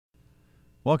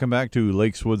Welcome back to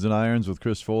Lakes, Woods, and Irons with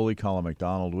Chris Foley, Colin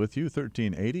McDonald with you,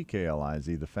 1380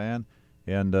 KLIZ, The Fan.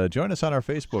 And join us on our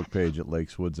Facebook page at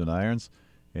Lakes, Woods, and Irons.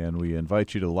 And we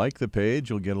invite you to like the page.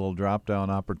 You'll get a little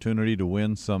drop-down opportunity to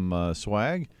win some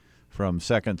swag from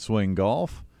Second Swing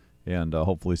Golf and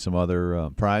hopefully some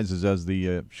other prizes as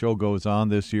the show goes on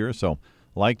this year. So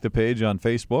like the page on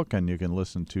Facebook, and you can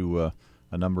listen to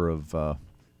a number of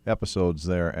episodes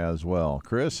there as well.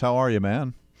 Chris, how are you,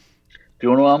 man?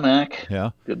 Doing well, Mac.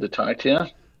 Yeah. Good to talk to you.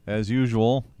 As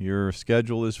usual, your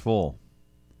schedule is full.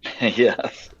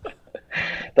 Yes.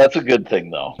 That's a good thing,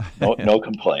 though. No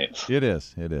complaints. It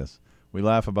is. It is. We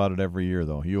laugh about it every year,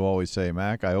 though. You always say,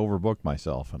 Mac, I overbooked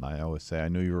myself. And I always say, I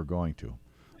knew you were going to.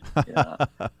 Yeah.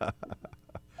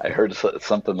 I heard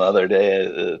something the other day.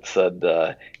 It said,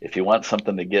 if you want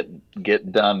something to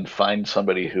get done, find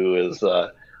somebody who is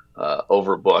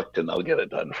overbooked and they'll get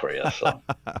it done for you. So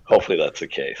hopefully that's the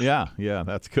case. Yeah,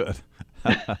 that's good.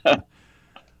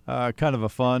 Kind of a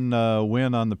fun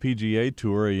win on the PGA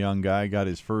Tour. A young guy got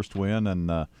his first win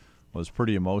and was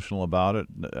pretty emotional about it.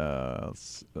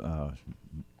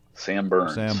 Sam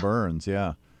Burns. Sam Burns,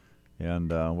 yeah. And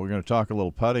we're going to talk a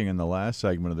little putting in the last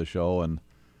segment of the show. And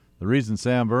the reason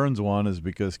Sam Burns won is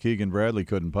because Keegan Bradley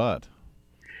couldn't putt.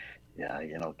 Yeah,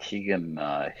 Keegan,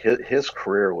 his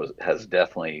career has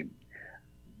definitely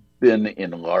been in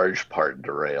large part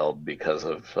derailed because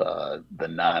of the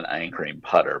non-anchoring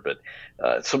putter, but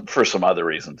for some other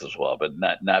reasons as well. But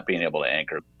not being able to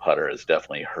anchor putter has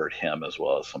definitely hurt him as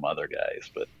well as some other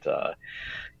guys. But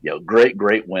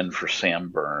great win for Sam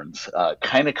Burns.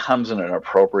 Kind of comes in an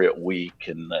appropriate week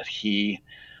in that he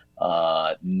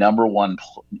number one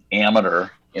amateur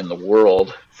in the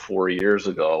world 4 years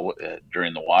ago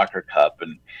during the Walker Cup,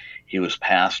 and he was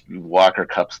passed. Walker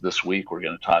Cups this week. We're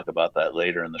going to talk about that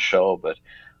later in the show, but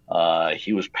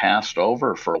he was passed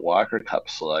over for a Walker Cup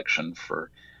selection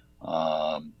for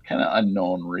kind of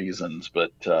unknown reasons.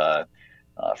 But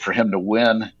for him to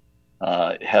win,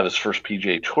 have his first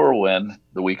PGA Tour win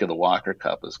the week of the Walker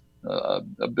Cup is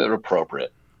a bit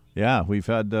appropriate. Yeah, we've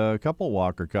had a couple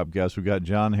Walker Cup guests. We've got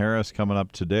John Harris coming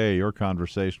up today. Your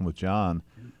conversation with John,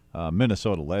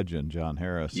 Minnesota legend John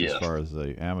Harris, Yes. As far as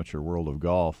the amateur world of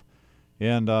golf.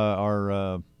 And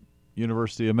our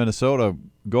University of Minnesota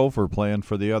gopher playing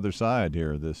for the other side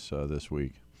here this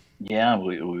week. Yeah,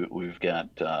 we've got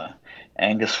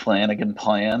Angus Flanagan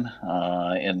playing,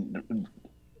 and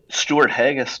Stuart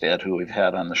Hagestad, who we've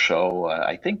had on the show,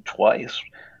 I think twice.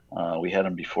 We had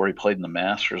him before he played in the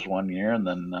Masters 1 year, and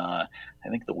then I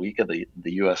think the week of the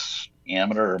U.S.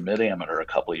 Amateur or Mid-Amateur a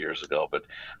couple of years ago. But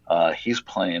he's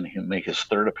playing. He'll make his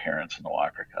third appearance in the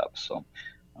Walker Cup. So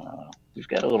we've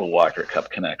got a little Walker Cup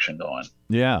connection going.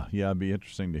 Yeah, it'd be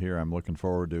interesting to hear. I'm looking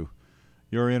forward to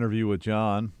your interview with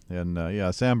John.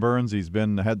 And, Sam Burns, he's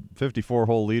had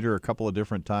 54-hole leader a couple of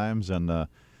different times, and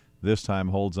this time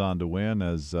holds on to win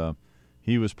as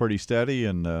he was pretty steady,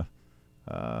 and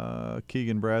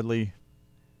Keegan Bradley,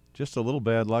 just a little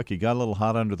bad luck. He got a little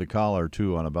hot under the collar,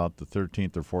 too, on about the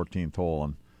 13th or 14th hole,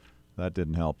 and that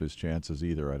didn't help his chances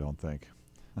either, I don't think.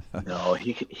 No,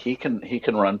 he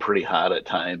can run pretty hot at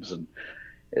times, and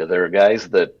there are guys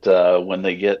that when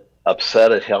they get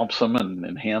upset, it helps them and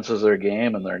enhances their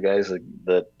game, and there are guys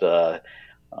that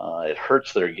it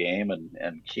hurts their game.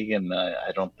 And Keegan,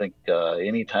 I don't think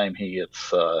anytime he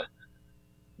gets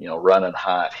running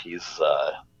hot, he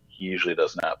usually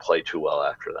does not play too well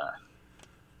after that.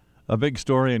 A big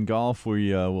story in golf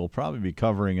we will probably be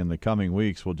covering in the coming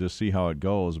weeks. We'll just see how it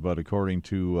goes. But according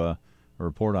to a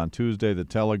report on Tuesday, the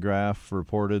Telegraph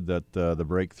reported that the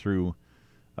Breakthrough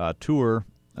Tour,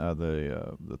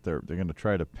 that they're going to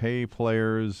try to pay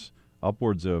players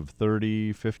upwards of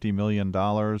 $50 million,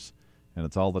 and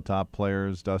it's all the top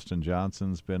players. Dustin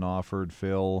Johnson's been offered,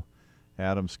 Phil,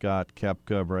 Adam Scott,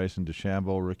 Koepka, Bryson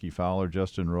DeChambeau, Ricky Fowler,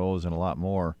 Justin Rose, and a lot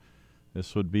more.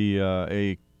 This would be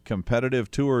a competitive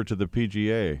tour to the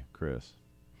PGA, Chris.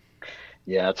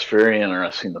 Yeah, it's very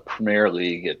interesting. The Premier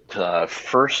League, it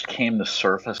first came to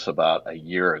surface about a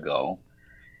year ago,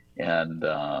 and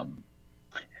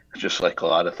just like a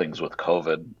lot of things with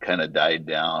COVID, kind of died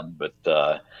down. But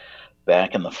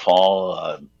back in the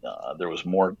fall, there was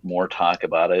more talk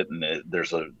about it, and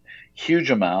there's a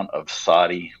huge amount of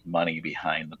Saudi money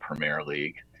behind the Premier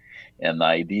League, and the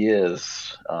idea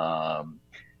is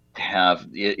to have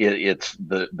it's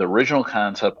the original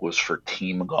concept was for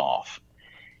team golf,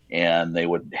 and they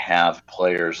would have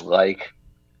players like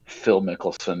Phil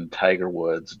Mickelson, Tiger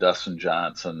Woods, Dustin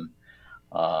Johnson,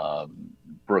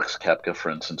 Brooks Koepka, for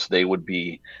instance. They would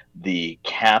be the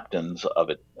captains of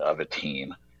a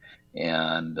team,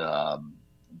 and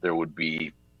there would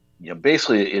be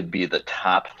basically it'd be the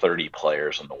top 30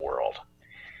 players in the world,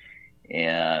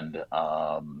 and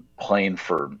playing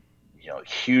for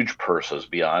huge purses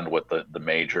beyond what the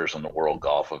majors and the world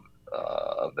golf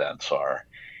events are.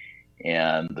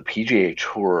 And the PGA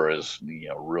Tour is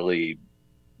really,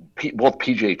 both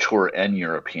PGA Tour and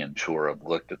European Tour have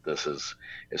looked at this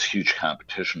as huge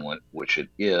competition, which it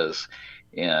is,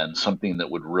 and something that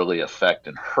would really affect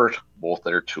and hurt both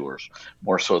their tours,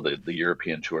 more so the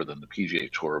European Tour than the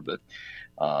PGA Tour. But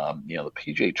the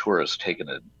PGA Tour has taken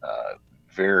a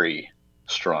very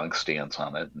strong stance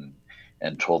on it,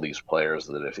 and told these players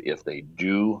that if they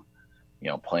do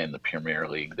play in the Premier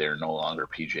League, they're no longer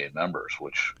PGA members,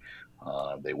 which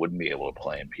they wouldn't be able to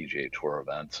play in PGA Tour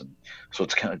events. And so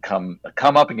it's going to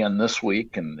come up again this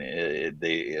week, and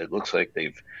it looks like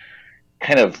they've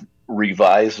kind of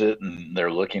revised it, and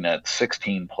they're looking at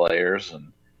 16 players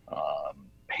and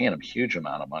paying them a huge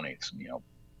amount of money. It's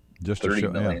just 30 to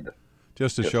show, million yeah.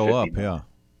 Just to show up, yeah.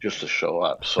 Just to show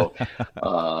up. So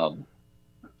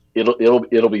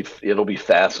it'll be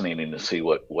fascinating to see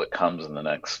what comes in the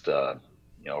next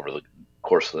over the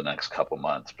course of the next couple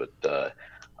months. But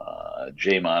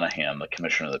Jay Monahan, the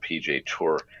commissioner of the PGA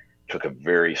Tour, took a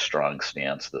very strong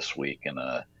stance this week in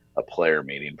a player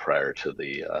meeting prior to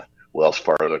the Wells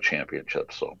Fargo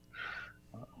Championship. So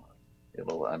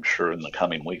I'm sure in the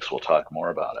coming weeks we'll talk more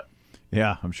about it.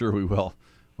 Yeah, I'm sure we will.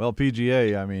 Well,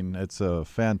 PGA, I mean, it's a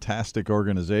fantastic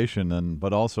organization,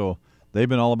 but also they've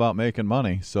been all about making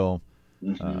money. So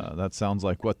that sounds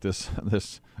like what this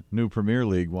new Premier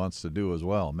League wants to do as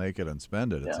well, make it and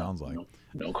spend it. It sounds like.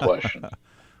 No question.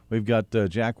 We've got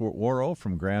Jack Wawro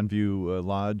from Grandview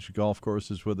Lodge Golf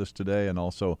Courses with us today, and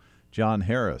also John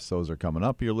Harris. Those are coming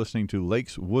up. You're listening to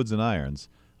Lakes, Woods, and Irons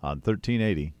on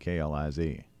 1380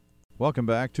 KLIZ. Welcome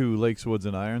back to Lakes, Woods,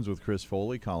 and Irons with Chris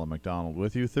Foley, Colin McDonald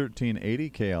with you, 1380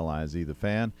 KLIZ, The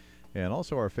Fan. And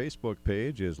also our Facebook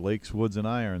page is Lakes, Woods, and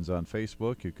Irons on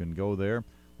Facebook. You can go there,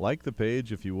 like the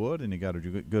page if you would, and you got a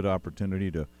good opportunity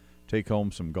to take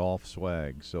home some golf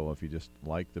swag. So if you just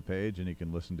like the page, and you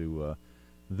can listen to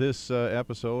this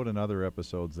episode and other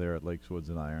episodes there at Lakes, Woods,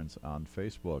 and Irons on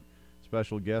Facebook.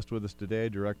 Special guest with us today,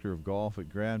 Director of Golf at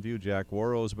Grandview, Jack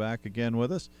Wawro, is back again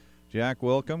with us. Jack,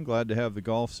 welcome. Glad to have the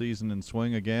golf season in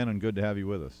swing again, and good to have you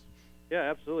with us. Yeah,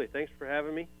 absolutely. Thanks for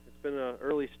having me. It's been an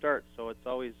early start, so it's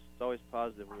always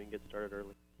positive when we can get started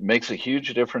early. Makes a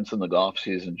huge difference in the golf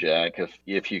season, Jack,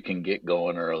 if you can get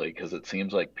going early, because it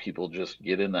seems like people just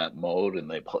get in that mode and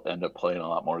they end up playing a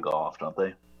lot more golf, don't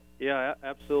they? Yeah,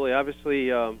 absolutely.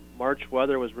 Obviously, March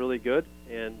weather was really good,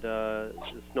 and the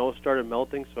snow started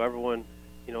melting, so everyone,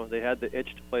 they had the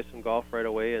itch to play some golf right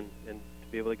away, and to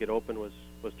be able to get open was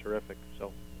terrific.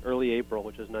 So early April,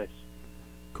 which is nice.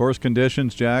 Course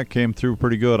conditions, Jack, came through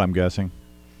pretty good, I'm guessing.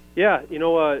 Yeah,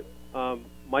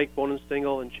 Mike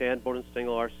Bonenstingle and Chad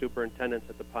Bonenstingle are superintendents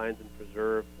at the Pines and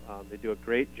Preserve. They do a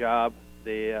great job.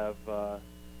 They have,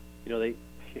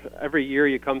 every year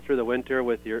you come through the winter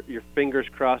with your fingers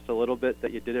crossed a little bit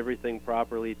that you did everything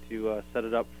properly to set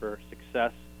it up for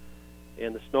success.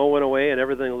 And the snow went away, and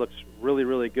everything looks really,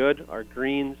 really good. Our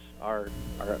greens are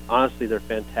honestly, they're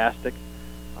fantastic.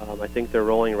 I think they're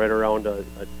rolling right around a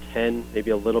 10,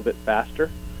 maybe a little bit faster.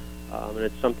 And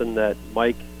it's something that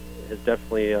Mike has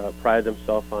definitely prided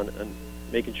himself on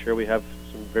making sure we have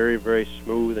some very, very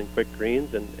smooth and quick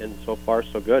greens, and so far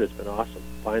so good. It's been awesome.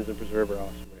 Pines and Preserve are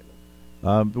awesome right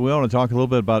now. We want to talk a little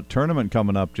bit about tournament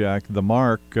coming up, Jack. The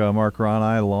Mark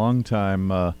Ronai,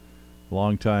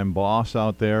 longtime boss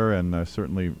out there, and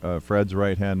certainly Fred's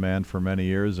right-hand man for many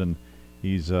years, and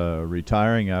he's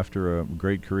retiring after a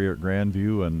great career at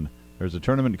Grandview, and there's a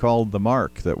tournament called the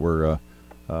Mark that we're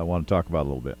want to talk about a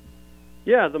little bit.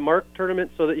 Yeah, the Mark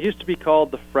tournament. So it used to be called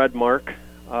the Fred Mark.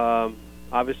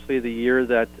 Obviously, the year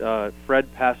that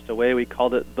Fred passed away, we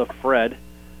called it the Fred.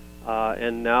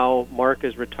 And now Mark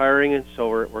is retiring, and so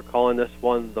we're calling this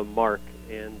one the Mark.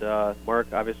 And Mark,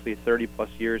 obviously,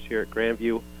 30-plus years here at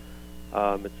Grandview.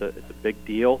 It's a big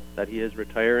deal that he is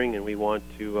retiring, and we want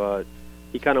to.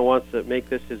 He kind of wants to make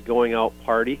this his going out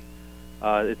party.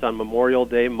 It's on Memorial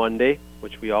Day, Monday,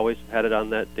 which we always had it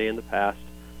on that day in the past.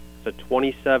 It's a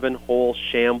 27-hole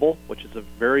shamble, which is a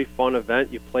very fun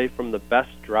event. You play from the best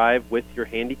drive with your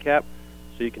handicap,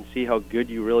 so you can see how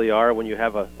good you really are when you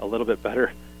have a little bit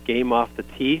better game off the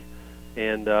tee.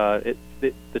 And the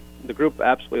group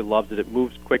absolutely loves it. It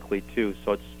moves quickly, too.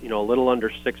 So it's a little under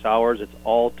 6 hours. It's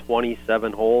all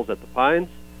 27 holes at the Pines.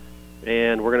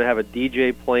 And we're going to have a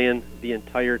DJ playing the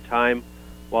entire time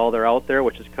while they're out there,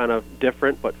 which is kind of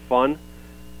different but fun.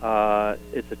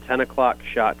 It's a 10 o'clock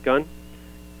shotgun.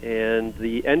 And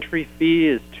the entry fee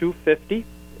is $250.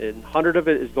 and 100 of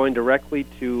it is going directly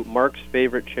to Mark's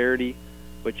favorite charity,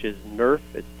 which is NERF.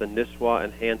 It's the Nisswa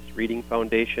Enhanced Reading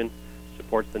Foundation.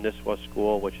 Supports the Nisswa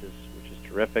School, which is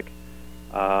terrific.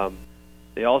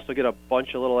 They also get a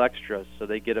bunch of little extras. So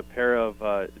they get a pair of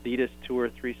Adidas Tour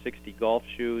 360 golf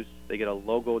shoes. They get a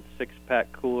logoed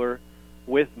 6-pack cooler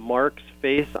with Mark's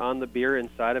face on the beer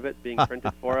inside of it being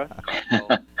printed for us. So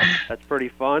that's pretty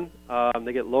fun.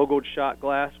 They get logoed shot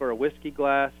glass or a whiskey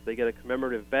glass. They get a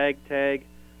commemorative bag tag.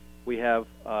 We have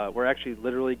we're actually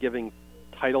literally giving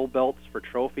title belts for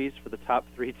trophies for the top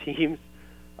 3 teams.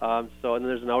 And then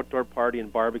there's an outdoor party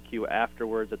and barbecue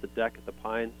afterwards at the deck at the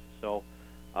Pines. So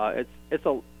I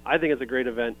think it's a great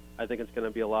event. I think it's going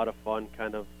to be a lot of fun,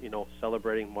 kind of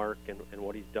celebrating Mark and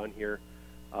what he's done here.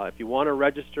 If you want to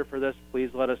register for this, please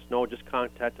let us know. Just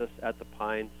contact us at the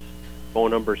Pines.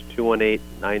 Phone number is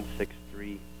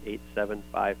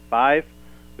 218-963-8755.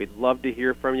 We'd love to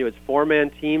hear from you. It's 4-man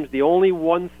teams. The only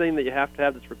one thing that you have to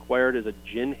have that's required is a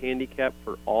gin handicap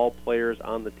for all players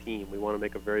on the team. We want to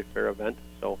make a very fair event,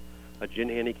 so a gin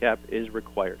handicap is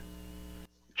required.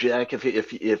 Jack, if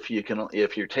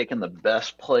you're taking the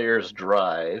best players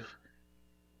drive,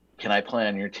 can I play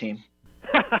on your team?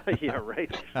 Yeah,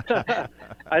 right.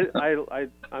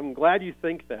 I'm glad you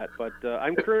think that, but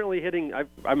I'm currently hitting.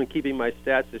 I'm keeping my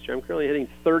stats this year. I'm currently hitting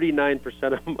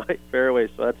 39% of my fairways,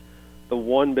 so that's the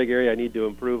one big area I need to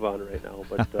improve on right now.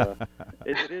 But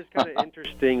it is kind of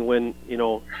interesting when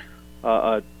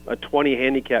a 20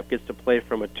 handicap gets to play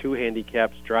from a 2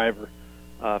 handicaps driver,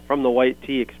 from the white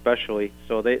tee especially.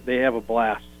 So they have a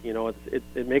blast.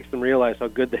 It makes them realize how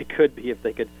good they could be if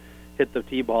they could hit the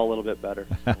tee ball a little bit better.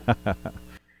 So.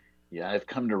 Yeah, I've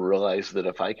come to realize that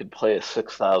if I could play a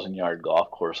 6,000-yard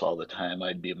golf course all the time,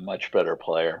 I'd be a much better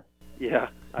player. Yeah,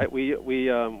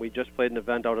 we just played an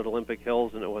event out at Olympic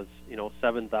Hills, and it was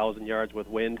 7,000 yards with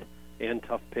wind and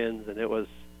tough pins, and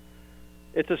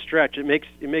it's a stretch. It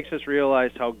makes us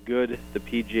realize how good the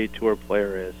PGA Tour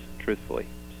player is, truthfully.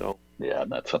 So. Yeah,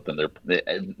 that's something.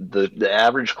 The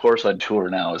average course on tour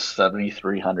now is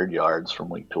 7,300 yards from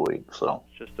week to week. So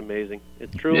it's just amazing.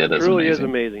 It truly is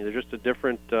amazing. They're just a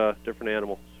different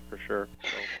animals for sure. So.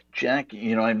 Jack,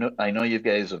 I know you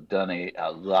guys have done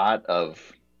a lot of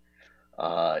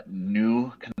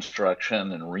new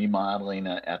construction and remodeling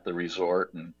at the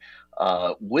resort, and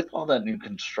with all that new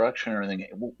construction and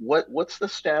everything, what's the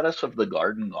status of the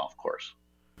Garden Golf Course?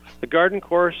 The Garden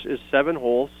Course is 7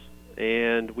 holes.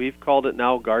 And we've called it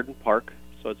now Garden Park,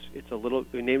 so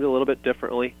we named it a little bit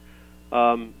differently.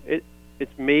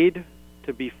 It's made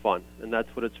to be fun, and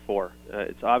that's what it's for.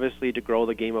 It's obviously to grow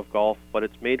the game of golf, but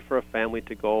it's made for a family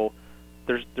to go.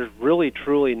 There's really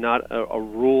truly not a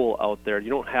rule out there. You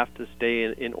don't have to stay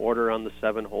in order on the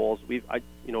 7 holes.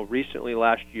 Recently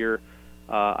last year,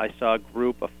 I saw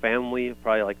a family,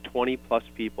 probably like 20 plus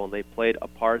people, and they played a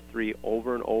par 3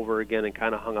 over and over again and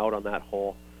kind of hung out on that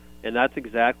hole. And that's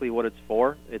exactly what it's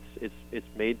for. It's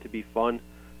made to be fun.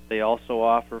 They also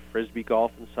offer frisbee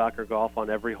golf and soccer golf on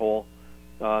every hole.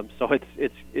 So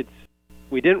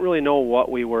we didn't really know what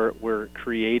we were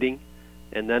creating,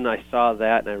 and then I saw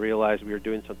that and I realized we were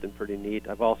doing something pretty neat.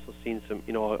 I've also seen some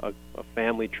a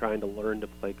family trying to learn to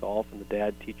play golf, and the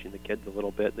dad teaching the kids a little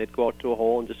bit. And they'd go out to a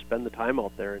hole and just spend the time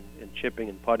out there and chipping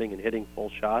and putting and hitting full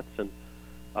shots. And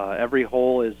every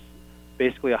hole is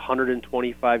basically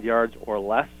 125 yards or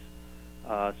less.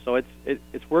 So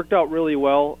it's worked out really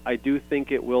well. I do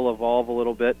think it will evolve a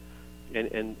little bit,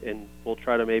 and we'll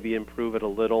try to maybe improve it a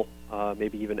little,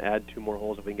 maybe even add 2 more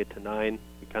holes if we can get to 9.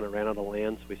 We kind of ran out of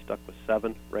land, so we stuck with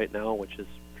 7 right now, which is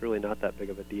truly not that big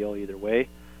of a deal either way.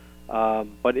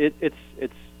 But it's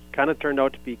kind of turned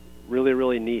out to be really,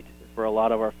 really neat for a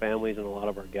lot of our families and a lot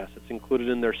of our guests. It's included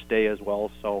in their stay as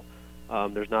well, so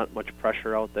there's not much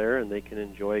pressure out there, and they can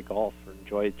enjoy golf or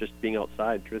enjoy just being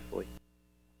outside, truthfully.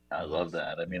 I love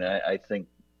that. I mean, I think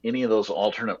any of those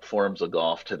alternate forms of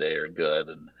golf today are good,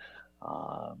 and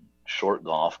short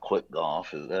golf, quick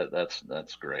golf,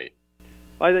 that's great.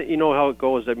 I think how it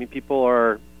goes. I mean, people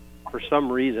are, for some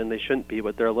reason, they shouldn't be,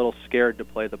 but they're a little scared to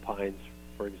play the Pines,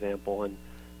 for example, and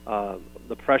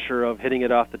the pressure of hitting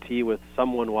it off the tee with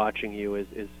someone watching you is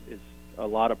a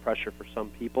lot of pressure for some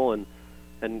people,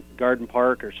 and Garden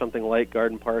Park or something like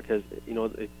Garden Park has,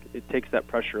 it takes that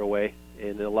pressure away.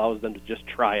 And it allows them to just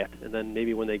try it, and then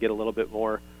maybe when they get a little bit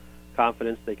more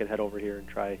confidence, they can head over here and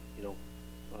try,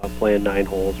 playing 9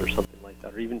 holes or something like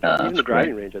that, or even the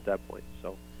driving range at that point.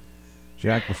 So,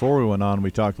 Jack, before we went on, we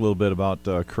talked a little bit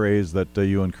about craze that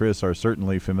you and Chris are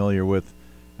certainly familiar with.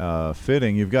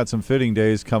 Fitting. You've got some fitting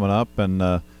days coming up,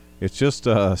 and it's just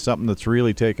something that's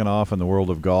really taken off in the world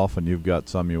of golf, and you've got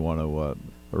some you want to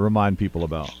remind people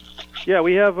about? Yeah,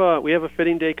 we have a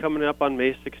fitting day coming up on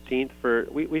May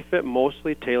 16th. We fit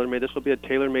mostly TaylorMade. This will be a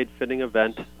TaylorMade fitting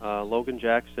event. Logan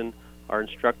Jackson, our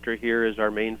instructor here, is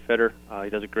our main fitter. He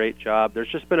does a great job.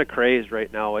 There's just been a craze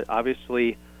right now.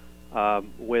 Obviously,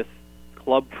 with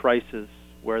club prices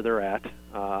where they're at,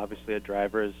 obviously a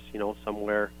driver is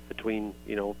somewhere between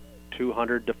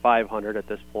 200 to 500 at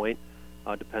this point,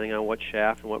 depending on what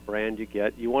shaft and what brand you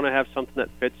get. You want to have something that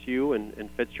fits you and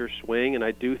fits your swing, and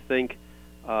I do think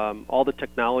all the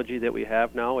technology that we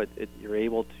have now, you're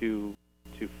able to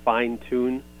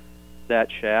fine-tune that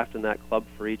shaft and that club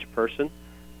for each person.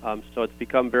 So it's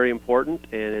become very important,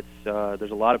 and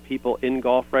there's a lot of people in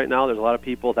golf right now. There's a lot of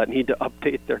people that need to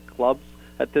update their clubs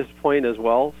at this point as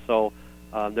well. So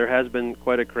there has been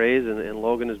quite a craze, and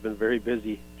Logan has been very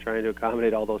busy trying to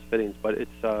accommodate all those fittings. But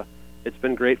it's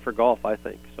been great for golf, I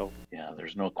think. So yeah,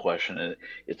 there's no question.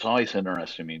 It's always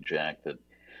interesting to me, Jack, that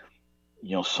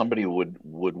somebody would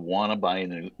want to buy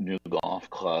a new golf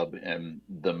club, and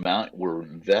the amount we're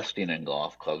investing in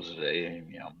golf clubs today,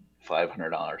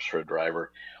 $500 for a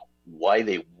driver, why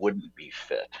they wouldn't be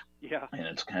fit. Yeah. And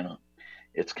it's kind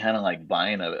of like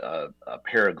buying a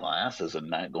pair of glasses and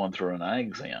not going through an eye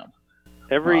exam.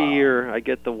 Every year I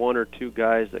get the one or two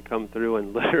guys that come through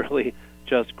and literally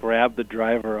just grab the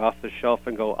driver off the shelf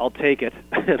and go, "I'll take it."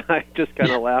 And I just kind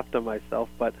of laugh to myself.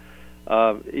 But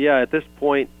at this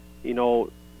point,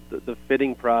 the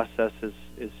fitting process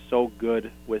is so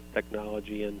good with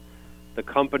technology, and the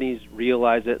companies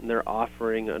realize it, and they're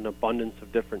offering an abundance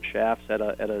of different shafts at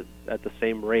the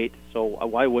same rate. So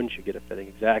why wouldn't you get a fitting?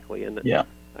 Exactly. And yeah.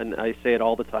 And I say it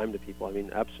all the time to people. I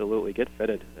mean, absolutely, get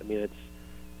fitted. I mean,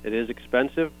 it is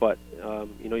expensive, but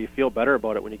you feel better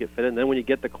about it when you get fitted. And then when you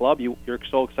get the club, you're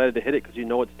so excited to hit it because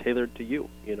it's tailored to you.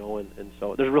 And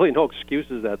so there's really no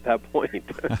excuses at that point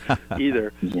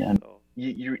either. Yeah. So.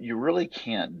 You really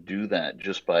can't do that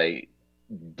just by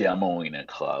demoing a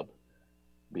club,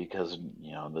 because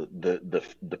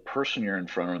the person you're in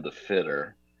front of, the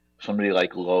fitter, somebody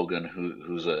like Logan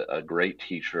who's a great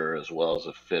teacher as well as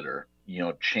a fitter,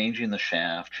 changing the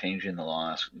shaft, changing the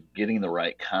loss, getting the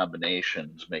right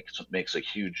combinations makes a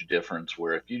huge difference.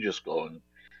 Where if you just go and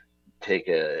take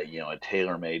a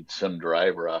TaylorMade sim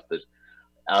driver out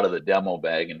of the demo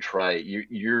bag and try it,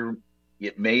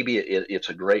 it's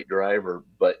a great driver,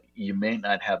 but you may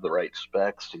not have the right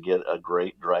specs to get a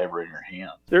great driver in your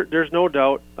hands. There's no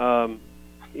doubt.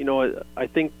 I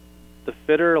think the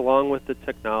fitter, along with the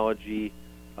technology,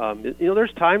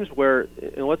 there's times where,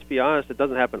 and let's be honest, it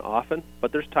doesn't happen often,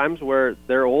 but there's times where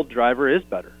their old driver is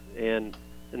better, and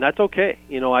that's okay.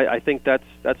 I think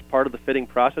that's part of the fitting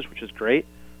process, which is great.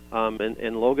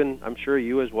 And Logan, I'm sure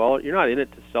you as well. You're not in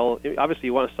it to sell. Obviously,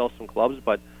 you want to sell some clubs,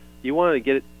 but you want to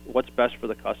get what's best for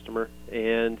the customer.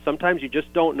 And sometimes you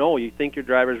just don't know. You think your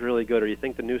driver is really good, or you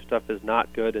think the new stuff is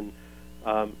not good. And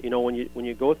when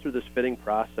you go through this fitting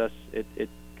process, it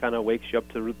kind of wakes you up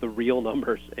to the real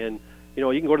numbers. And you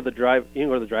can go to the driving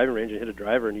range and hit a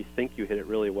driver, and you think you hit it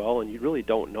really well, and you really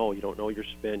don't know. You don't know your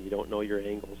spin. You don't know your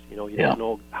angles. You don't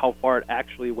know how far it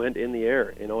actually went in the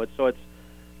air.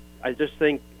 I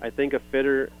think a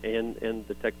fitter and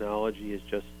the technology is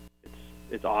just.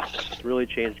 It's awesome. It's really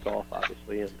changed golf,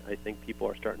 obviously, and I think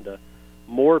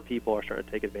more people are starting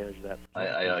to take advantage of that.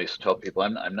 I always tell people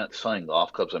I'm not selling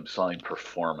golf clubs. I'm selling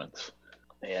performance.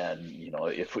 And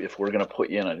if we're going to put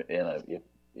you in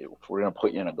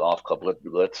a golf club,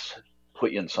 let's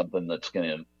put you in something that's going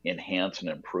to enhance and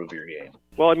improve your game.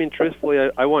 Well, I mean, truthfully,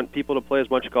 I want people to play as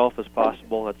much golf as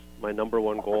possible. That's my number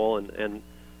one goal, and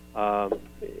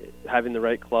having the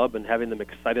right club and having them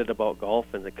excited about golf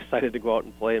and excited to go out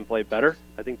and play better.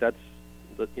 I think that's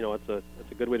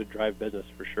it's a good way to drive business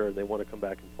for sure. They want to come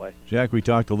back and play. Jack, we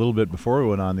talked a little bit before we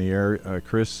went on the air.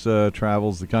 Chris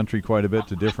travels the country quite a bit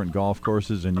to different golf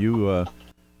courses, and you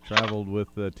traveled with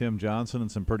Tim Johnson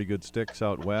and some pretty good sticks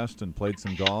out west and played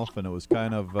some golf, and it was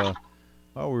kind of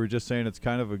we were just saying it's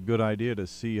kind of a good idea to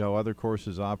see how other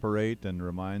courses operate, and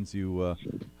reminds you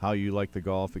how you like the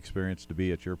golf experience to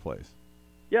be at your place.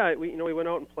 Yeah, we went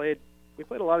out and played. We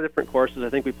played a lot of different courses. I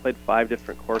think we played 5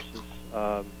 different courses.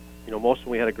 Most of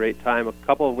them we had a great time. A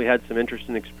couple of them we had some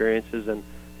interesting experiences, and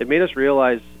it made us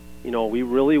realize, we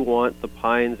really want the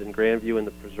Pines and Grandview and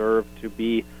the Preserve to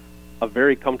be a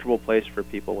very comfortable place for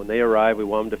people. When they arrive, we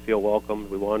want them to feel welcomed.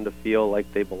 We want them to feel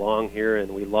like they belong here,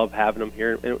 and we love having them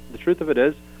here. And the truth of it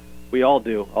is, we all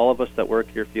do. All of us that work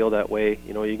here feel that way.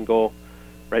 You can go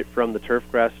right from the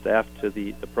Turfgrass staff to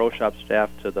the pro shop staff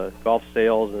to the golf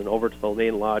sales and over to the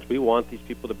main lodge. We want these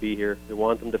people to be here. We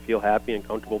want them to feel happy and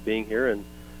comfortable being here, and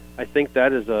I think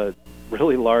that is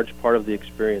really large part of the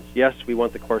experience. Yes, we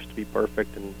want the course to be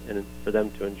perfect and for them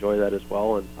to enjoy that as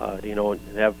well, and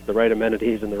and have the right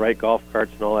amenities and the right golf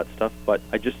carts and all that stuff. But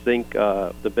I just think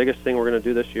the biggest thing we're going to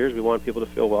do this year is we want people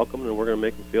to feel welcome, and we're going to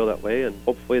make them feel that way, and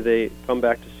hopefully they come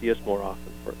back to see us more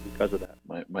often because of that.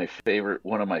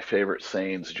 One of my favorite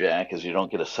sayings, Jack, is you don't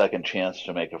get a second chance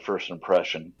to make a first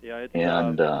impression. Yeah,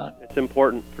 it's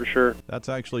important for sure. That's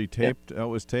actually taped. It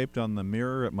was taped on the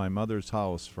mirror at my mother's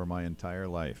house for my entire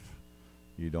life.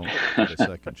 You don't get a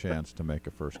second chance to make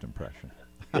a first impression.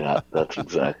 Yeah, that's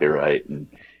exactly right, and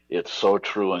it's so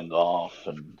true in golf.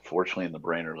 And fortunately, in the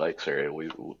Brainerd Lakes area,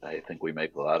 I think we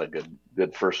make a lot of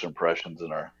good first impressions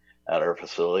at our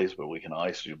facilities, but we can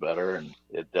always do better, and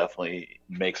it definitely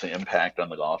makes an impact on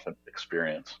the golf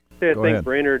experience. I think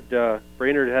Brainerd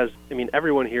has,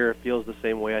 everyone here feels the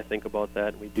same way, I think, about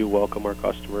that. We do welcome our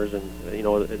customers, and,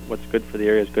 what's good for the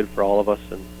area is good for all of us,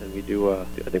 and we do, I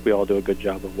think we all do a good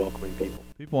job of welcoming people.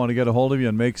 People want to get a hold of you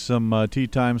and make some tee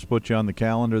times, put you on the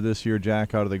calendar this year,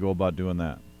 Jack. How do they go about doing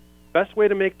that? Best way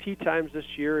to make tee times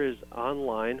this year is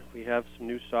online. We have some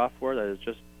new software that is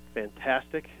just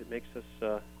fantastic. It makes us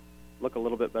look a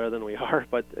little bit better than we are,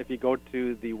 but if you go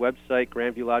to the website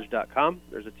grandviewlodge.com,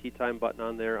 there's a tee time button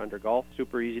on there under golf.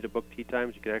 Super easy to book tee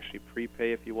times. You can actually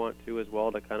prepay if you want to as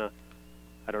well, to kind of,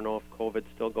 I don't know if COVID's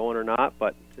still going or not,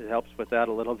 but it helps with that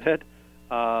a little bit.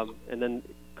 And then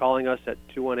calling us at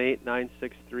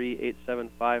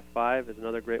 218-963-8755 is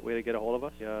another great way to get a hold of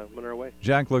us. I'm on our way.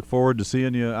 Jack, look forward to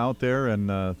seeing you out there,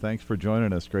 and thanks for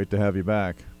joining us. Great to have you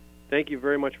back. Thank you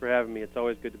very much for having me. It's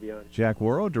always good to be on. Jack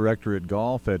Wawro, Director at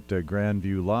Golf at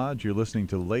Grandview Lodge. You're listening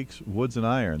to Lakes, Woods, and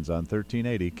Irons on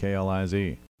 1380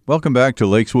 KLIZ. Welcome back to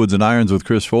Lakes, Woods, and Irons with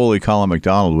Chris Foley. Colin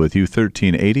McDonald with you,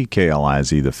 1380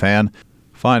 KLIZ, The Fan.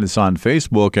 Find us on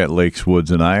Facebook at Lakes,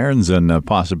 Woods, and Irons, and a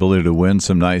possibility to win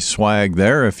some nice swag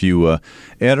there if you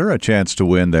enter, a chance to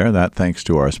win there. That thanks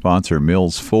to our sponsor,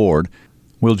 Mills Ford.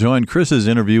 We'll join Chris's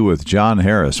interview with John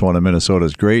Harris, one of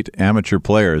Minnesota's great amateur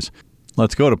players.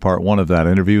 Let's go to part one of that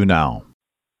interview now.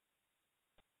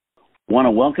 Want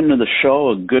to welcome to the show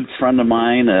a good friend of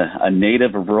mine, a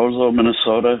native of Roseau,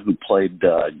 Minnesota, who played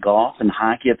golf and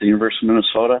hockey at the University of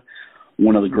Minnesota.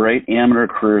 One of the great amateur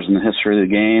careers in the history of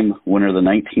the game, winner of the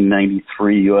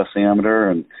 1993 U.S. Amateur,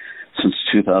 and since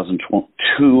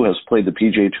 2002 has played the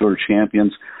PGA Tour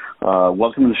Champions.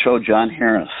 Welcome to the show, John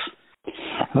Harris.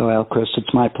 Well, Chris,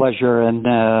 it's my pleasure, and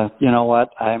you know what?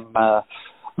 I'm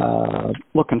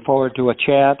looking forward to a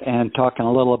chat and talking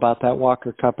a little about that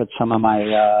Walker Cup at some of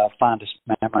my fondest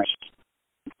memories.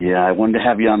 Yeah, I wanted to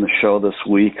have you on the show this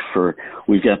week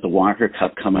we've got the Walker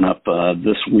Cup coming up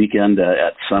this weekend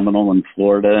at Seminole in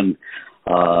Florida, and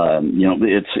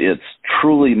it's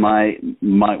truly my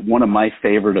one of my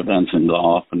favorite events in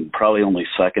golf, and probably only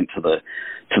second to the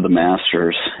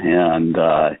Masters. And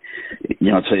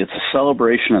it's a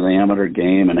celebration of the amateur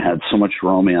game, and had so much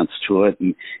romance to it,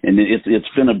 and it's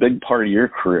been a big part of your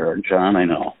career, John, I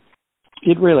know.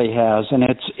 It really has, and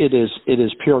it is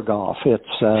pure golf.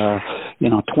 It's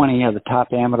 20 of the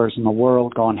top amateurs in the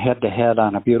world going head to head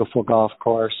on a beautiful golf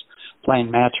course,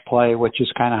 playing match play, which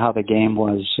is kind of how the game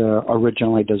was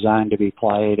originally designed to be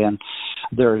played. And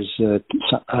there's a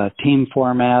team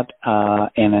format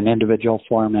and an individual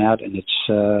format, and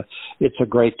it's a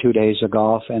great 2 days of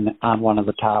golf, and on one of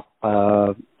the top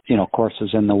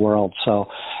courses in the world. So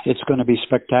it's going to be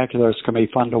spectacular. It's going to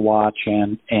be fun to watch,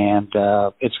 and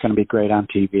it's going to be great on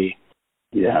TV.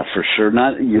 Yeah, for sure.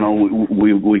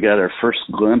 We got our first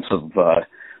glimpse of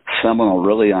Seminole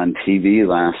really on TV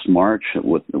last March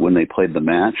when they played the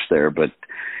match there. But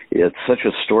it's such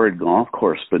a storied golf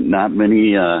course. But not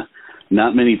many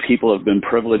people have been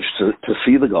privileged to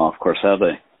see the golf course, have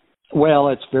they? Well,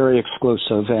 it's very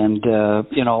exclusive, and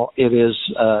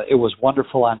it was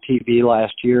wonderful on TV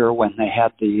last year when they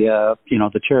had the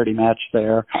charity match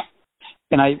there.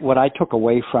 And what I took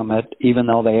away from it, even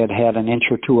though they had an inch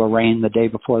or two of rain the day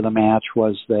before the match,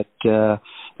 was that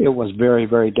it was very,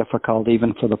 very difficult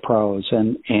even for the pros,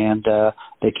 and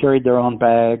they carried their own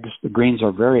bags. The greens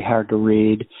are very hard to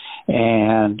read,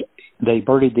 and they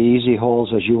birdied the easy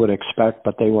holes as you would expect,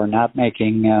 but they were not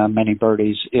making many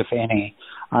birdies, if any,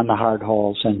 on the hard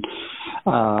holes. And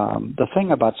the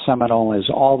thing about Seminole is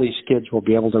all these kids will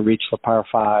be able to reach the par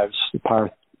fives. The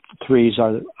par threes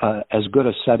are as good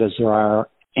a set as there are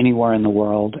anywhere in the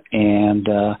world, and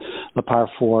the par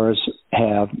fours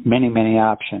have many, many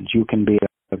options. You can be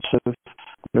aggressive.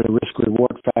 There's a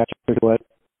risk-reward factor to it,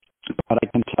 but I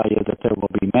can tell you that there will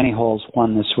be many holes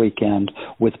won this weekend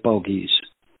with bogeys.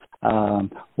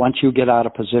 Once you get out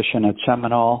of position at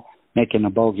Seminole, making a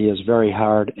bogey is very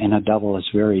hard, and a double is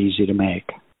very easy to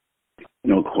make.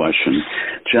 No question,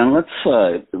 John.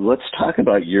 Let's talk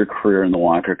about your career in the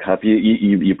Walker Cup.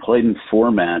 You played in 4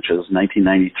 matches: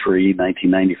 1993,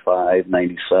 1995,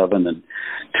 97, and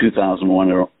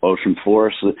 2001 at Ocean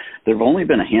Forest. There have only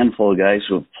been a handful of guys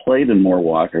who have played in more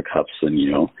Walker Cups than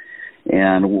you.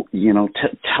 And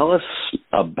tell us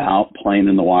about playing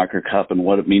in the Walker Cup and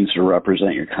what it means to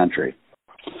represent your country.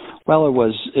 Well, it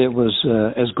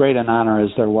was as great an honor as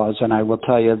there was, and I will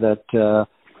tell you that.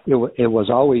 It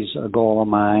was always a goal of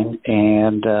mine,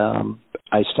 and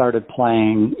I started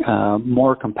playing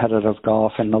more competitive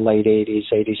golf in the late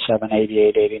 80s, 87,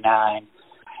 88, 89,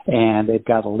 and it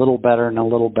got a little better and a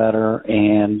little better,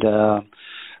 and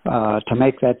to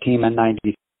make that team in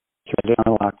 93,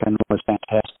 Interlochen was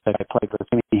fantastic. I played with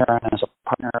Jimmy Heron as a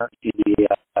partner in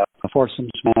the foursomes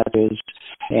matches,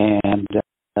 and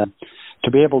to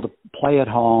be able to play at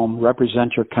home,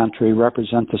 represent your country,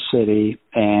 represent the city,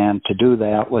 and to do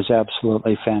that was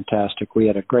absolutely fantastic. We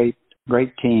had a great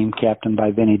team captained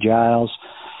by Vinnie Giles,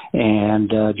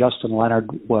 and Justin Leonard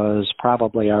was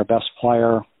probably our best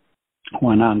player,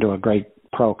 went on to a great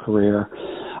pro career.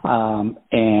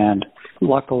 And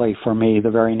luckily for me, the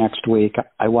very next week,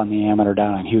 I won the amateur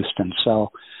down in Houston.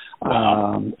 So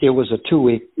it was a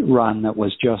 2-week run that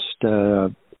was just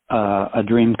a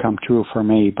dream come true for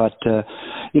me. But,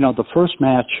 the first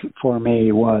match for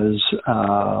me was,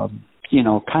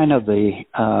 kind of the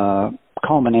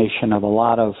culmination of a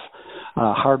lot of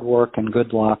hard work and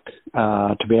good luck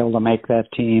to be able to make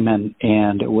that team.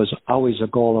 And it was always a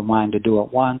goal of mine to do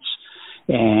it once.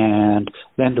 And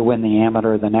then to win the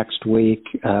amateur the next week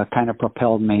kind of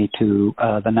propelled me to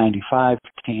the 95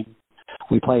 team.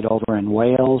 We played over in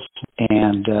Wales,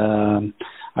 and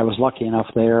I was lucky enough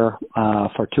there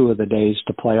for 2 of the days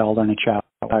to play Alderney Chop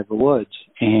Tiger Woods.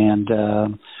 And,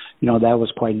 that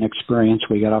was quite an experience.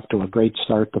 We got off to a great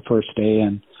start the first day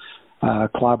and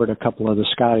clobbered a couple of the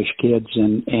Scottish kids,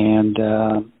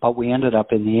 but we ended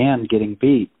up in the end getting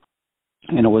beat.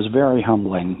 And it was very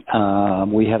humbling.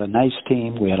 We had a nice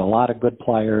team. We had a lot of good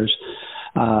players.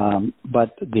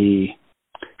 But the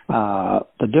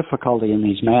difficulty in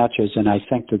these matches, and I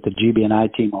think that the GB&I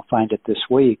team will find it this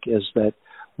week, is that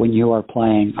when you are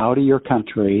playing out of your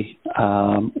country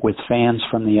with fans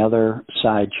from the other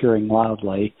side cheering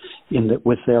loudly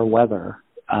with their weather,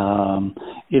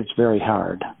 it's very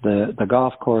hard. The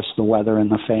golf course, the weather,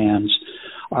 and the fans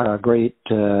are a great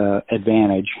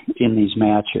advantage in these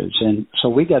matches. And so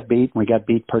we got beat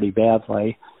pretty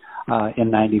badly in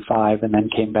 95, and then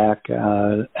came back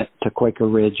to Quaker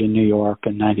Ridge in New York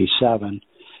in 97,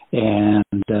 and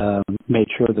made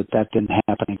sure that didn't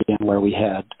happen again, where we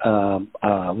had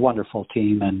a wonderful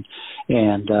team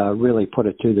and really put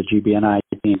it to the GB&I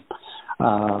team.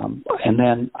 And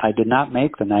then I did not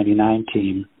make the 99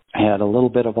 team. I had a little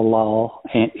bit of a lull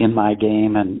in my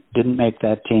game and didn't make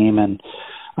that team, and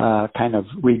kind of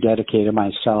rededicated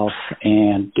myself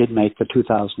and did make the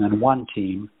 2001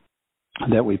 team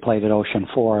that we played at Ocean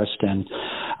Forest. And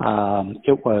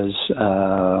it was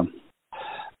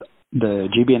the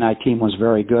GB&I team was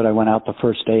very good. I went out the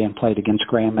first day and played against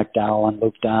Graham McDowell and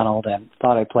Luke Donald, and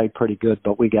thought I played pretty good,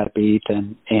 but we got beat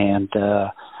and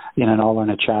in an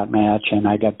alternate shot match, and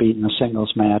I got beat in the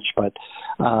singles match. But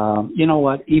you know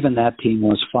what? Even that team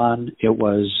was fun. It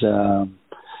was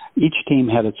each team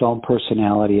had its own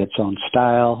personality, its own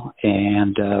style,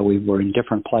 and we were in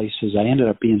different places. I ended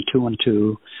up being 2-2,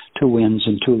 2 wins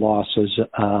and 2 losses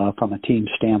from a team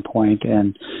standpoint,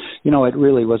 and it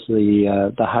really was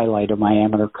the highlight of my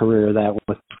amateur career. That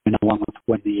was one with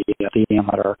winning the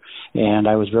amateur, and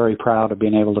I was very proud of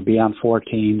being able to be on 4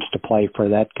 teams to play for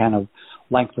that kind of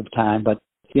length of time. But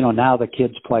now the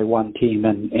kids play one team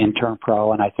and turn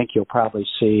pro, and I think you'll probably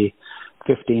see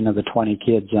 15 of the 20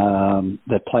 kids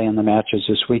that play in the matches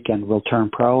this weekend will turn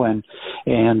pro, and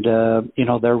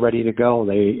they're ready to go.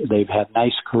 They've had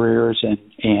nice careers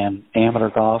in amateur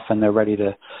golf, and they're ready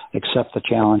to accept the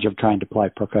challenge of trying to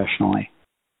play professionally.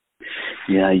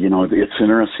 Yeah, it's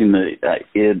interesting that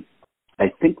I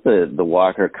think the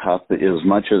Walker Cup, as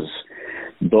much as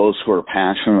those who are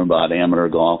passionate about amateur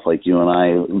golf like you and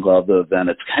I love the event,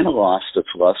 it's kind of lost its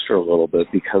luster a little bit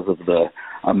because of the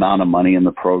amount of money in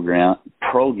the pro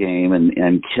game,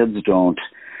 and kids don't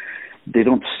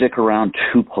stick around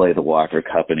to play the Walker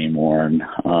Cup anymore. And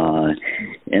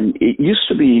it used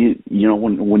to be,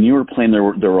 when you were playing, there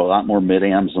were a lot more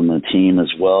mid-ams on the team,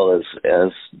 as well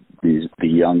as the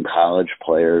young college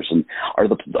players. And are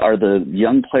the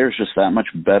young players just that much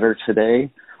better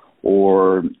today,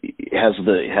 or has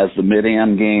the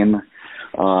mid-am game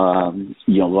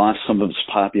lost some of its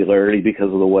popularity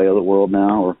because of the way of the world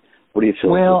now, or What do you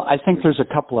feel? Well, I think there's a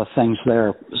couple of things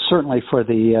there. Certainly for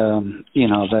the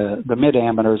mid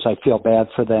amateurs, I feel bad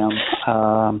for them.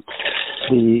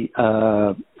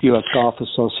 The U.S. Golf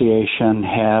Association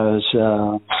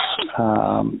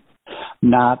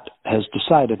has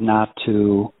decided not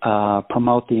to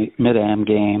promote the mid-am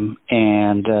game,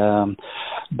 and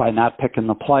by not picking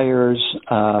the players,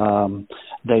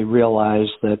 they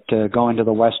realized that going to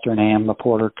the Western Am, the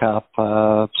Porter Cup,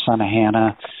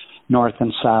 Susquehanna, North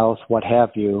and South, what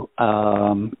have you,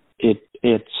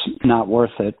 it's not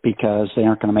worth it because they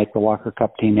aren't going to make the Walker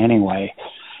Cup team anyway.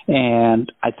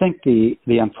 And I think the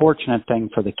unfortunate thing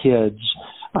for the kids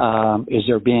is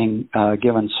they're being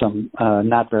given some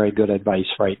not very good advice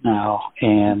right now.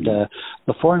 And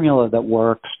the formula that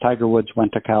works, Tiger Woods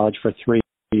went to college for 3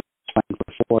 years, went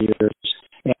for 4 years,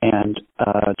 and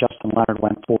Justin Leonard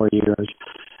went 4 years.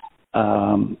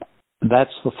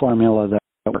 That's the formula that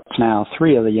works now.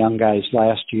 3 of the young guys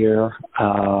last year,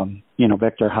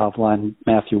 Victor Hovland,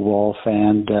 Matthew Wolff,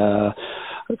 and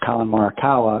Colin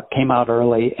Morikawa came out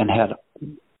early and had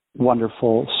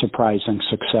wonderful, surprising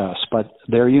success. But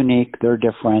they're unique, they're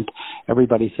different.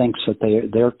 Everybody thinks that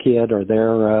their kid or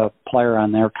their player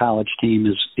on their college team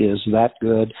is that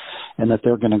good and that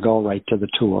they're going to go right to the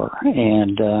tour.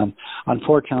 And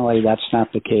unfortunately, that's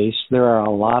not the case. There are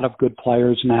a lot of good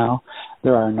players now.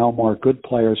 There are no more good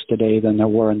players today than there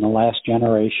were in the last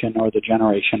generation or the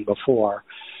generation before.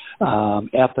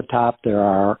 At the top, there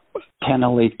are 10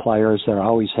 elite players. There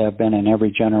always have been in every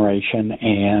generation.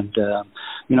 And,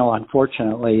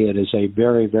 unfortunately, it is a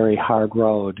very, very hard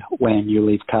road when you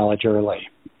leave college early.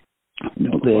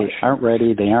 They aren't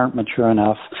ready. They aren't mature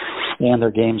enough. And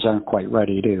their games aren't quite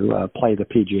ready to play the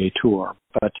PGA Tour.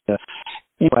 But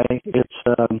anyway, it's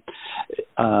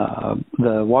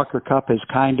the Walker Cup has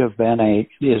kind of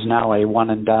is now a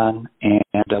one and done.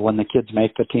 And when the kids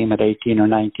make the team at 18 or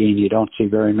 19, you don't see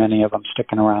very many of them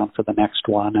sticking around for the next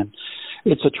one. And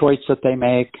it's a choice that they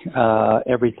make.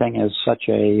 Everything is such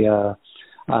a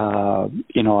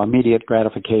immediate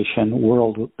gratification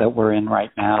world that we're in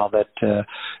right now that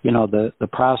the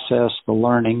process, the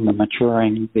learning, the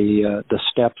maturing, the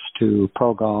steps to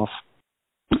pro golf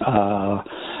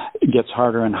gets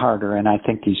harder and harder, and I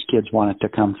think these kids want it to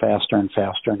come faster and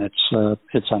faster, and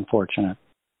it's unfortunate.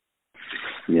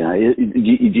 Yeah, do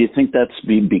you think that's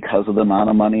because of the amount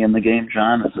of money in the game,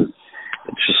 John? It's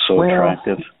just so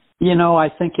attractive? I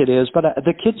think it is, but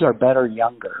the kids are better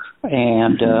younger,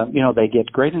 and they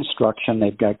get great instruction,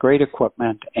 they've got great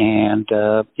equipment, and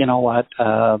you know what?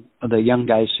 The young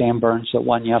guy, Sam Burns, that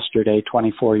won yesterday,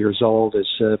 24 years old,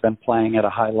 has been playing at a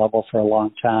high level for a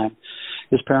long time.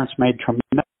 His parents made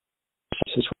tremendous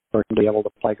for him to be able to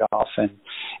play golf, and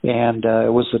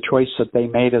it was the choice that they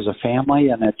made as a family,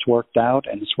 and it's worked out,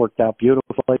 and it's worked out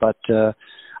beautifully. But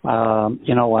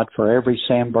you know what? For every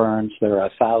Sam Burns, there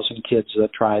are 1,000 kids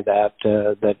that try that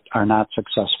are not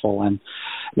successful, and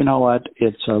you know what?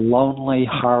 It's a lonely,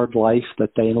 hard life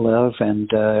that they live, and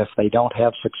if they don't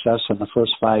have success in the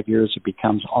first 5 years, it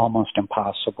becomes almost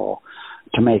impossible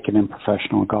to make it in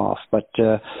professional golf. But,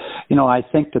 I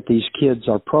think that these kids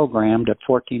are programmed at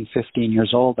 14, 15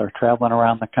 years old. They're traveling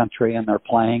around the country and they're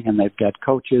playing, and they've got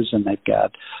coaches and they've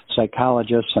got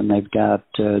psychologists and they've got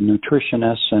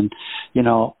nutritionists. And,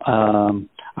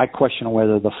 I question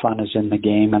whether the fun is in the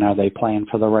game and are they playing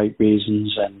for the right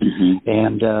reasons,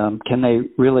 and can they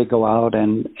really go out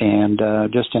and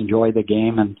just enjoy the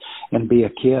game and be a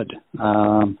kid.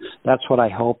 That's what I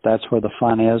hope. That's where the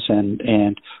fun is,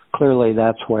 and clearly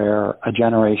that's where a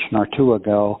generation or two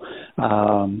ago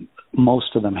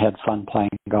most of them had fun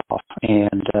playing golf.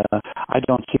 And I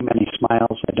don't see many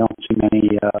smiles. I don't see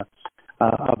many of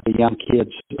the young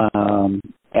kids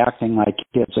acting like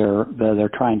kids. They're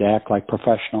trying to act like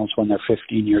professionals when they're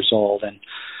 15 years old. And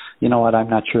you know what? I'm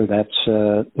not sure that's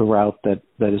the route that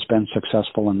has been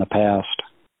successful in the past.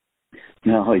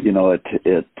 No,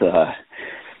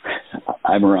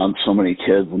 I'm around so many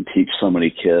kids and teach so many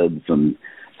kids, and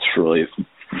it's really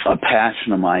a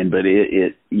passion of mine. But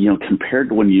it compared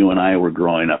to when you and I were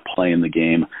growing up playing the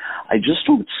game, I just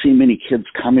don't see many kids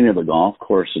coming to the golf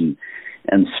course and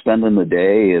spending the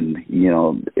day and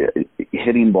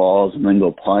hitting balls and then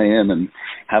go playing and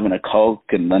having a Coke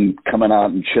and then coming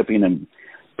out and chipping and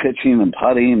pitching and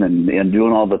putting and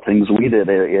doing all the things we did.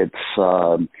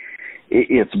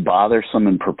 It's bothersome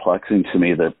and perplexing to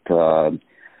me that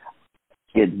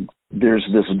there's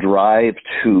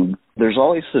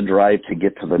always the drive to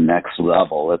get to the next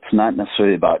level. It's not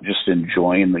necessarily about just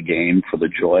enjoying the game for the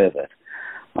joy of it.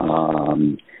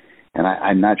 And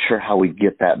I'm not sure how we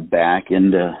get that back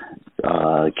into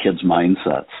kids'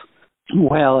 mindsets.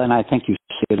 Well, and I think you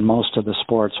in most of the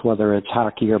sports, whether it's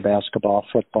hockey or basketball,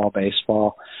 football,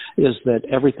 baseball, is that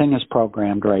everything is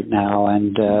programmed right now.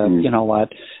 And you know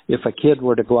what? If a kid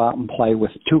were to go out and play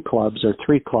with 2 clubs or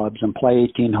 3 clubs and play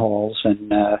 18 holes,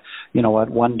 and you know what?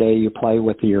 One day you play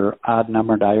with your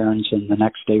odd-numbered irons, and the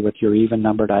next day with your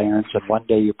even-numbered irons, and one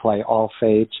day you play all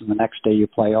fades, and the next day you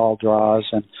play all draws,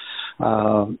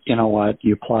 and you know what?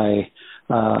 You play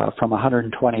from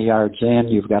 120 yards in,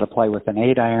 you've got to play with an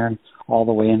 8-iron all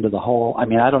the way into the hole. I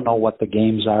mean, I don't know what the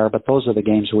games are, but those are the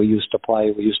games we used to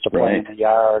play. We used to play in the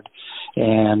yard,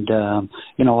 and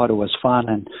you know what? It was fun.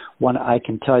 And I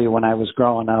can tell you, when I was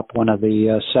growing up, one of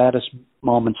the saddest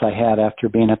moments I had after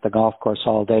being at the golf course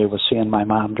all day was seeing my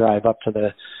mom drive up to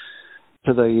the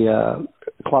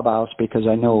clubhouse, because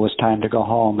I knew it was time to go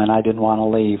home and I didn't want to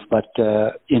leave. But,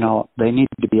 you know, they needed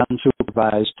to be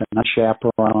unsupervised and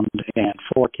unchaperoned, and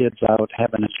 4 kids out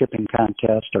having a chipping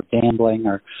contest or gambling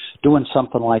or doing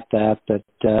something like that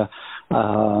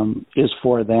is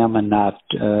for them, and not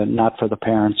for the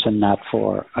parents, and not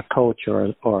for a coach or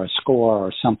a score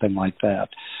or something like that.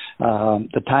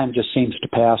 The time just seems to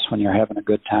pass when you're having a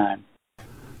good time.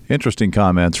 Interesting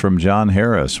comments from John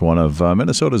Harris, one of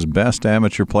Minnesota's best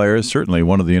amateur players, certainly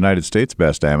one of the United States'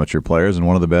 best amateur players, and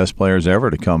one of the best players ever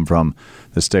to come from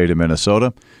the state of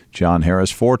Minnesota. John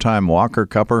Harris, 4-time Walker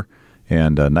Cupper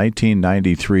and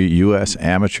 1993 U.S.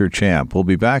 Amateur Champ. We'll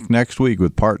be back next week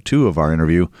with part 2 of our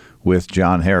interview with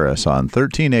John Harris on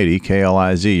 1380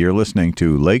 KLIZ. You're listening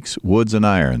to Lakes, Woods, and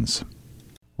Irons.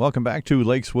 Welcome back to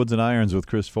Lakes, Woods, and Irons with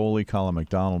Chris Foley, Colin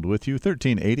McDonald with you.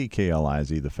 1380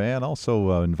 KLIZ, The Fan.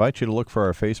 Also invite you to look for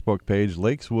our Facebook page,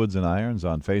 Lakes, Woods, and Irons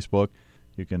on Facebook.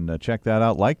 You can check that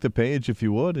out. Like the page if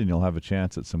you would, and you'll have a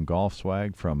chance at some golf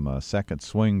swag from Second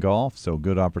Swing Golf, so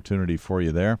good opportunity for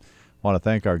you there. I want to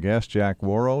thank our guest, Jack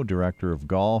Wawro, Director of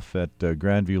Golf at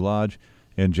Grandview Lodge,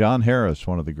 and John Harris,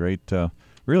 one of the great,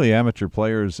 really amateur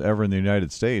players ever in the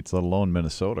United States, let alone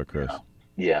Minnesota, Chris.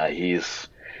 Yeah, he's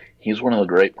one of the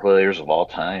great players of all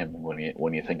time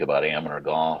when you think about amateur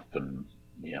golf, and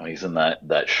you know, he's in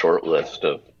that short list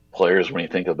of players when you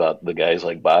think about the guys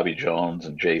like Bobby Jones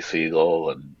and Jay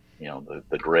Siegel, and you know,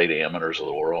 the great amateurs of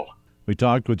the world. We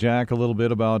talked with Jack a little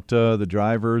bit about the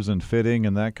drivers and fitting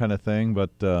and that kind of thing,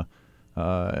 but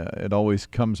it always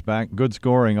comes back. Good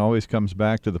scoring always comes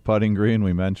back to the putting green.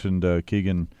 We mentioned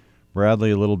Keegan Bradley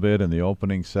a little bit in the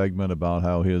opening segment about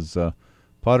how his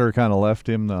putter kind of left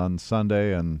him on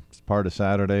Sunday and part of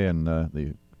Saturday, and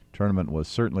the tournament was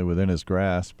certainly within his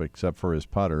grasp except for his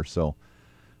putter. So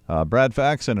Brad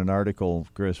Faxon, an article,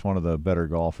 Chris, one of the better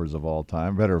golfers of all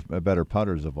time, better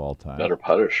putters of all time. Better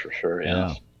putters for sure, yes.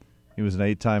 Yeah. He was an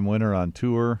 8-time winner on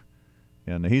tour,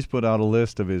 and he's put out a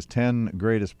list of his 10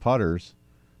 greatest putters,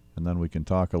 and then we can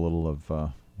talk a little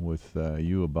with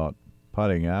you about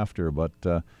putting after,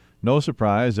 but no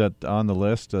surprise that on the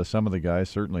list, some of the guys,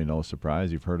 certainly no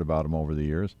surprise. You've heard about them over the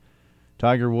years.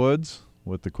 Tiger Woods,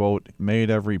 with the quote,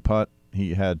 made every putt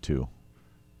he had to.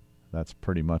 That's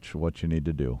pretty much what you need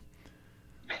to do.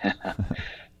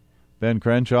 Ben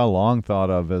Crenshaw, long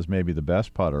thought of as maybe the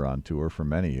best putter on tour for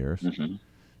many years. Mm-hmm.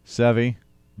 Seve,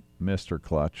 Mr.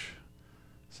 Clutch,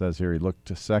 says here he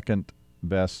looked second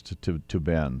best to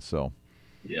Ben. So,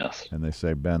 yes. And they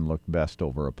say Ben looked best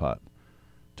over a putt.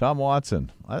 Tom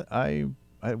Watson, I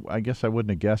guess I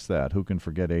wouldn't have guessed that. Who can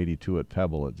forget 82 at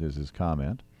Pebble is his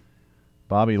comment.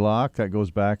 Bobby Locke, that goes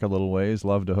back a little ways.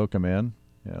 Love to hook him in.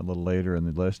 Yeah, a little later in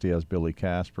the list, he has Billy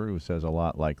Casper, who says a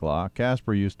lot like Locke.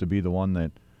 Casper used to be the one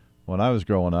that, when I was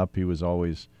growing up, he was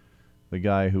always the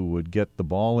guy who would get the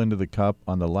ball into the cup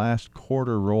on the last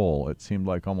quarter roll. It seemed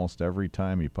like almost every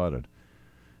time he putted.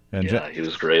 And he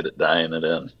was great at dying it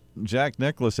in. Jack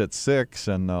Nicklaus at 6,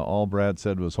 and all Brad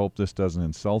said was, hope this doesn't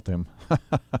insult him.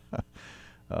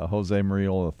 Jose Maria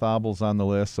Olazabal on the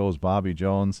list, so is Bobby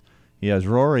Jones. He has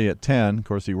Rory at 10. Of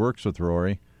course, he works with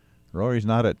Rory. Rory's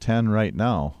not at 10 right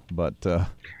now, but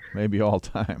maybe all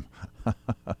time.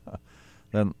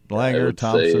 Then Langer,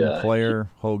 Thompson, Flair,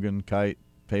 Hogan, Kite,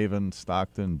 Pavin,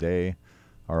 Stockton, Day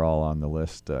are all on the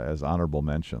list as honorable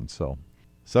mentions. So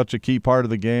such a key part of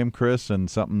the game, Chris, and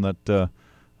something that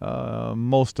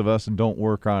most of us don't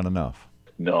work on enough.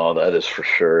 No, that is for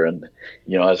sure. And,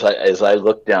 you know, as I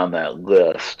look down that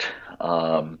list,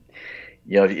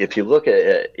 you know, if you look at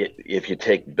it, if you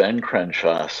take Ben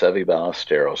Crenshaw, Seve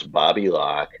Ballesteros, Bobby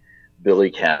Locke,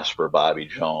 Billy Casper, Bobby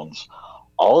Jones,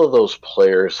 all of those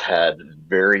players had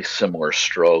very similar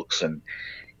strokes, and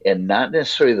not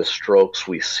necessarily the strokes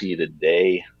we see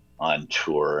today on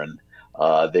tour. And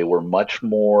they were much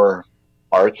more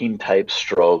arcing type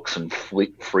strokes and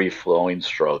free flowing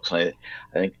strokes. And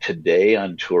I think today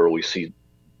on tour we see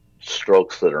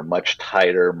strokes that are much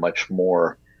tighter, much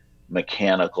more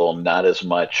mechanical, not as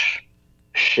much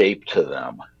shape to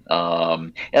them.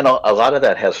 And a lot of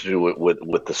that has to do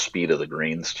with the speed of the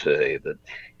greens today. That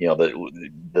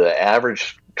the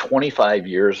average 25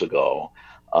 years ago,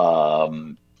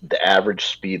 the average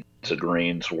speeds of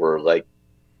greens were like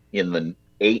in the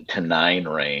 8 to 9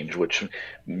 range, which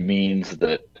means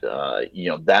that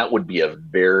that would be a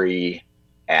very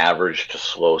average to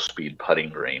slow speed putting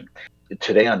green.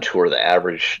 Today on tour, the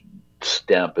average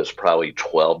stemp is probably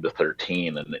 12 to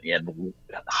 13 and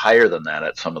higher than that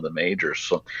at some of the majors.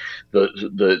 So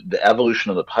the evolution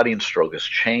of the putting stroke has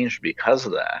changed because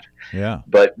of that. Yeah.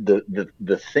 But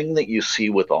the thing that you see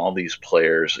with all these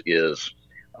players is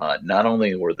not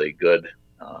only were they good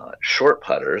short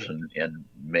putters and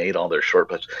made all their short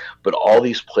putts, but all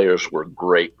these players were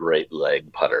great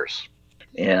leg putters.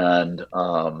 And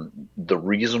the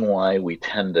reason why we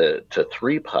tend to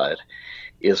three putt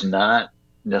is not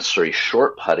necessarily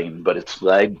short putting, but it's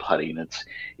leg putting.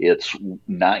 It's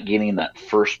not getting that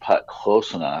first putt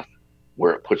close enough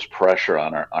where it puts pressure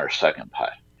on our second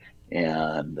putt.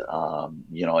 And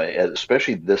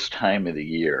especially this time of the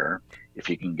year, if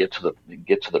you can get to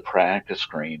the practice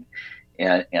green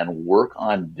and work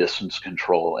on distance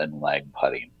control and leg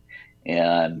putting,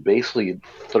 and basically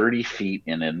 30 feet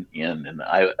in, and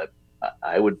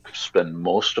I would spend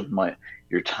most of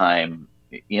your time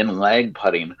in lag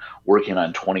putting working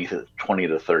on 20 to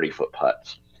 30 foot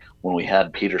putts. When we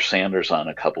had Peter Sanders on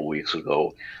a couple weeks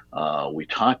ago, we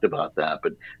talked about that,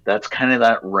 but that's kind of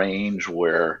that range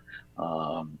where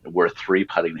three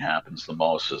putting happens the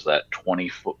most, is that 20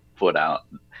 foot out,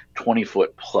 20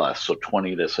 foot plus, so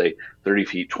 20 to say 30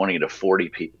 feet, 20 to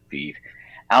 40 feet.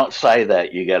 Outside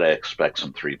that, you got to expect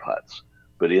some three putts.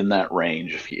 But in that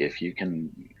range, if you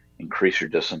can increase your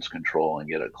distance control and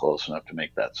get it close enough to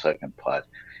make that second putt,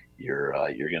 you're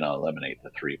going to eliminate the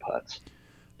three putts.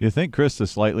 Do you think, Chris, the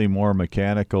slightly more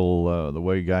mechanical, the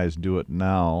way guys do it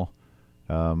now,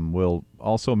 will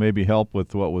also maybe help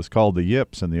with what was called the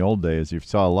yips in the old days? You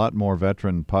saw a lot more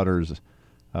veteran putters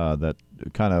that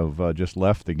kind of just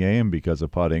left the game because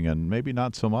of putting, and maybe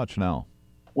not so much now.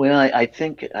 Well, I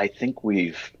think the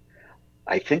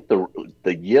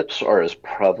yips are as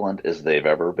prevalent as they've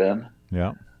ever been.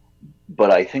 Yeah.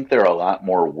 But I think there are a lot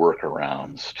more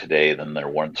workarounds today than there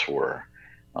once were.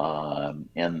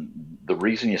 And the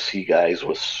reason you see guys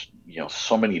with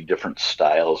so many different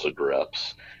styles of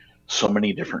grips, so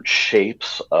many different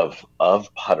shapes of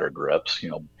putter grips,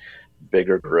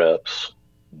 bigger grips,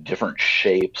 different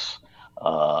shapes,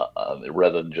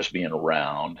 rather than just being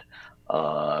round,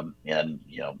 and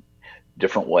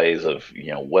different ways of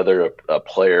whether a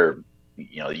player,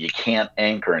 you can't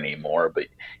anchor anymore, but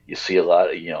you see a lot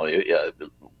of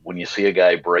when you see a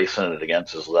guy bracing it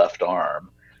against his left arm,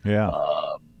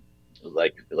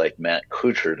 like Matt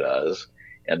Kuchar does,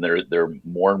 and there are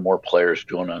more and more players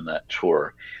doing on that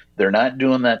tour. They're not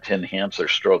doing that to enhance their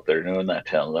stroke. They're doing that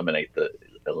to eliminate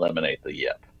the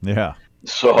yip. Yeah.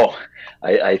 So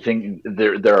I think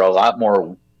there are a lot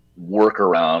more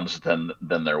workarounds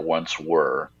than there once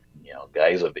were.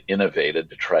 Guys have innovated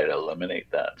to try to eliminate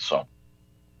that. So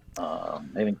I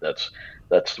think that's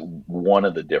one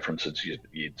of the differences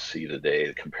you'd see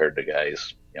today compared to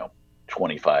guys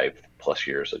 25 plus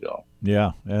years ago.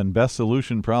 Yeah, and best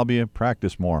solution probably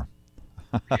practice more.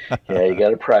 Yeah, you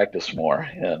got to practice more,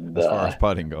 and as far as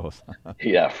putting goes.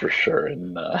 Yeah, for sure.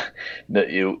 And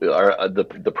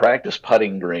the practice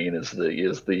putting green is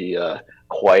the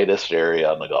quietest area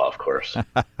on the golf course.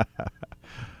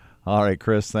 All right,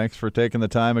 Chris, thanks for taking the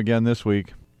time again this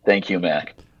week. Thank you,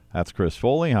 Mac. That's Chris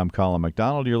Foley. I'm Colin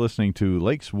McDonald. You're listening to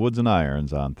Lakes, Woods, and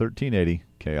Irons on 1380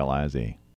 KLIZ.